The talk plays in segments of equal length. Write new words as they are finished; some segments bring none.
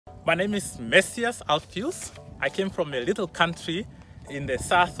My name is Mesias. I came from a little country in the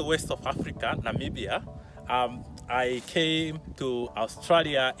southwest of Africa, Namibia. I came to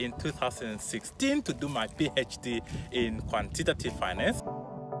Australia in 2016 to do my PhD in Quantitative Finance.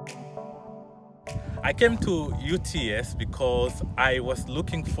 I came to UTS because I was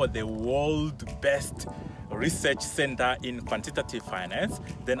looking for the world's best research center in quantitative finance.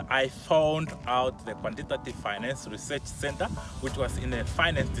 Then I found out the Quantitative Finance Research Center, which was in a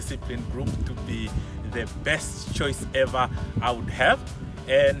finance discipline group, to be the best choice ever I would have.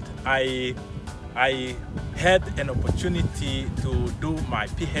 And I had an opportunity to do my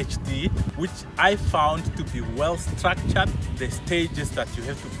PhD, which I found to be well structured. The stages that you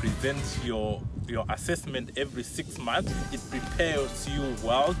have to present your assessment every 6 months, it prepares you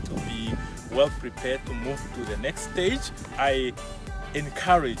well to be well prepared to move to the next stage. I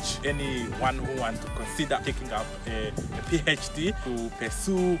encourage anyone who wants to consider taking up a PhD to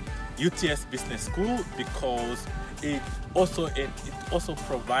pursue UTS Business School, because it also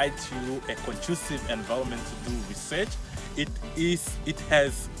provides you a conducive environment to do research. It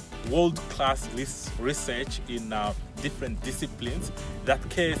has world-class research in different disciplines that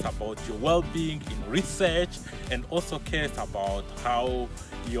cares about your well-being in research, and also cares about how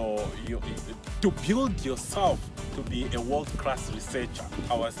to build yourself to be a world-class researcher.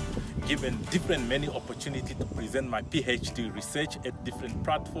 I was given many opportunities to present my PhD research at different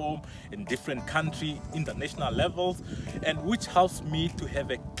platforms in different countries, international levels, and which helps me to have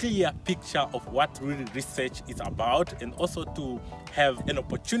a clear picture of what really research is about, and also to have an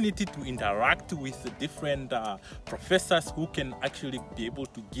opportunity to interact with the different professors who can actually be able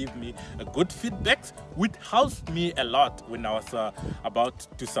to give me a good feedback, which helps me a lot when I was about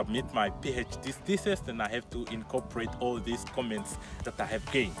to submit my PhD thesis. Then I have to incorporate all these comments that I have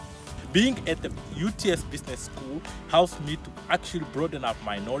gained. Being at the UTS Business School helps me to actually broaden up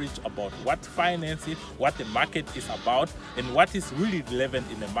my knowledge about what finance is, what the market is about, and what is really relevant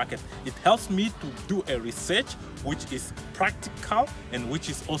in the market. It helps me to do a research which is practical and which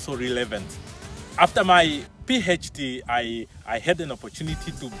is also relevant. After my PhD, I had an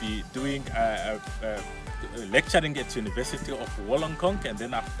opportunity to be doing lecturing at University of Wollongong, and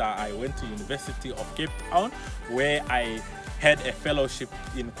then after I went to University of Cape Town, where I had a fellowship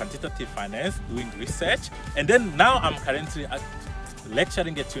in quantitative finance doing research. And then now I'm currently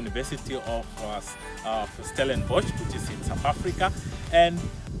lecturing at University of Stellenbosch, which is in South Africa. And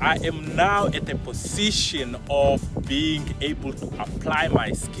I am now at a position of being able to apply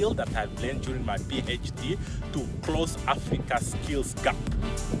my skill that I've learned during my PhD to close Africa's skills gap.